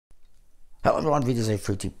Hello everyone, VJ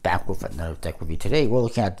Fruity back with another deck review. Today we're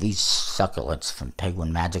looking at these Succulents from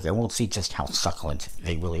Penguin Magic, and we'll see just how succulent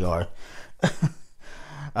they really are.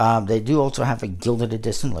 They do also have a gilded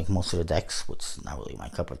edition, like most of the decks, which is not really my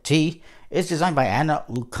cup of tea. It's designed by Anna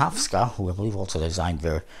Lukowska, who I believe also designed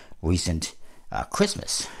their recent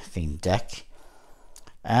Christmas themed deck.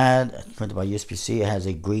 And printed by USPC, it has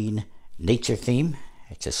a green nature theme.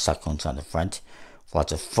 It's just succulents on the front,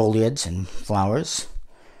 lots of foliage and flowers.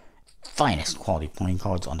 Finest quality playing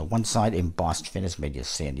cards on the one side, embossed finish made you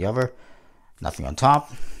see on the other. Nothing on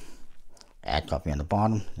top. Ad copy on the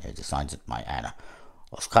bottom. There's designs by Anna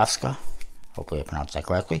Lukowska. Hopefully I pronounced that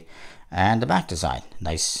correctly. And the back design,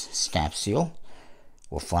 nice stamp seal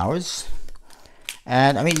with flowers.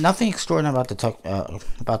 And I mean, nothing extraordinary about the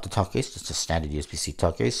tuck case. It's a standard USPC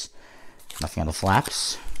tuck case. Nothing on the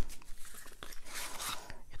flaps.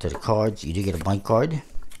 Get to the cards. You do get a blank card.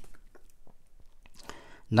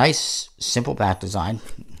 Nice, simple back design.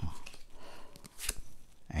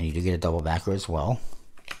 And you do get a double backer as well.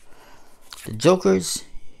 The Jokers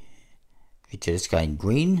feature this guy in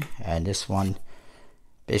green, and this one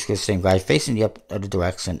basically the same guy facing the other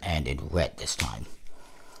direction and in red this time.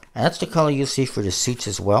 And that's the color you see for the suits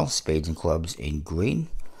as well. Spades and clubs in green.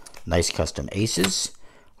 Nice custom aces.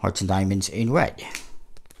 Hearts and diamonds in red.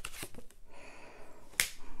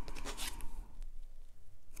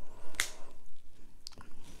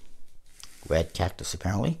 Red cactus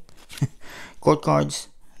apparently. Court cards,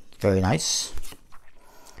 very nice.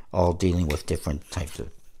 All dealing with different types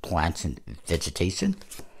of plants and vegetation.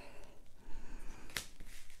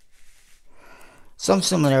 Some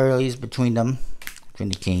similarities between them, between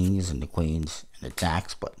the kings and the queens and the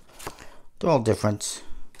jacks, but they're all different.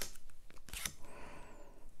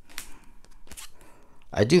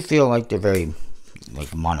 I do feel like they're very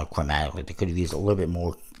monochromatic. Like they could have used a little bit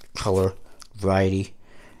more color variety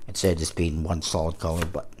instead of just being one solid color,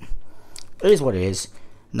 but it is what it is.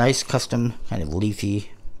 Nice custom kind of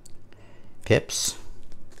leafy pips.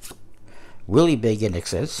 Really big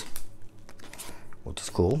indexes, which is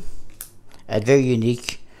cool. A very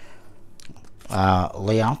unique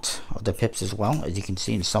layout of the pips as well. As you can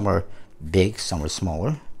see, some are big, some are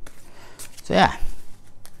smaller. So yeah,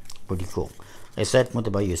 pretty cool. Like I said,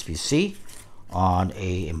 printed by USPC on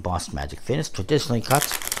a embossed magic finish, traditionally cut,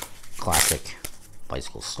 classic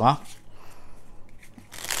bicycle stock.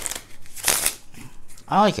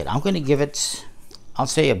 I like it. I'm going to give it, I'll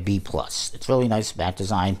say a B+. It's really nice back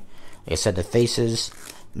design. Like I said, the faces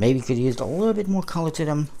maybe could use a little bit more color to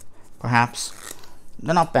them, perhaps.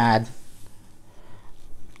 They're not bad.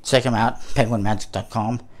 Check them out,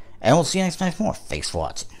 penguinmagic.com, and we'll see you next time for more. Thanks for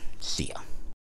watching. See ya.